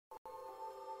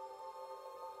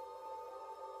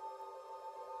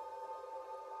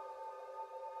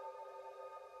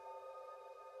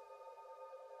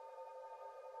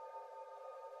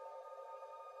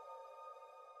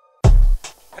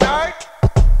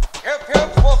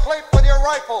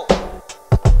rifle.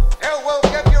 You will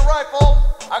give your rifle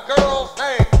a girl's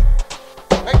name,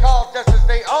 because this is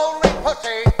the only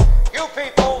pussy you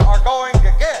people are going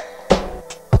to get.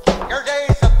 Your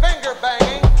days of finger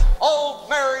banging old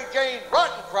Mary Jane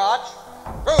Rottencrotch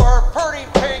through her pretty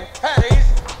pink panties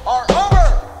are over.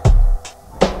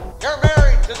 You're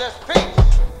married to this piece,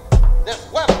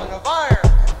 this weapon of iron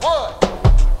and wood,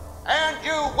 and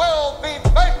you will be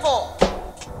faithful.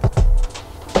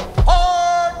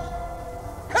 Hard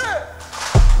hit!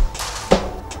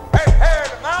 Prepare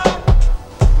to mount.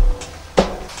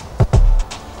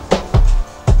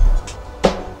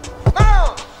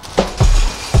 Mount!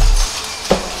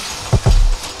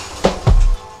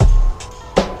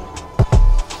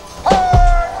 Hard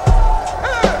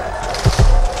hit!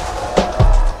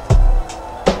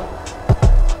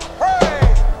 Pray!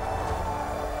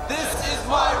 This is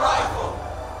my rifle.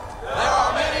 There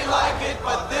are many like it,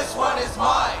 but this one is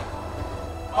mine.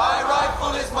 My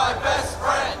rifle is my best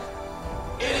friend.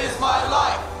 It is my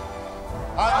life.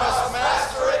 I must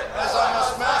master it as I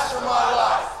must master my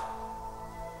life.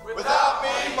 Without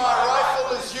me, my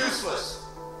rifle is useless.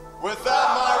 Without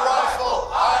my rifle,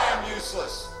 I am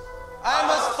useless. I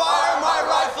must fire my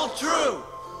rifle true.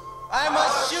 I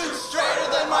must shoot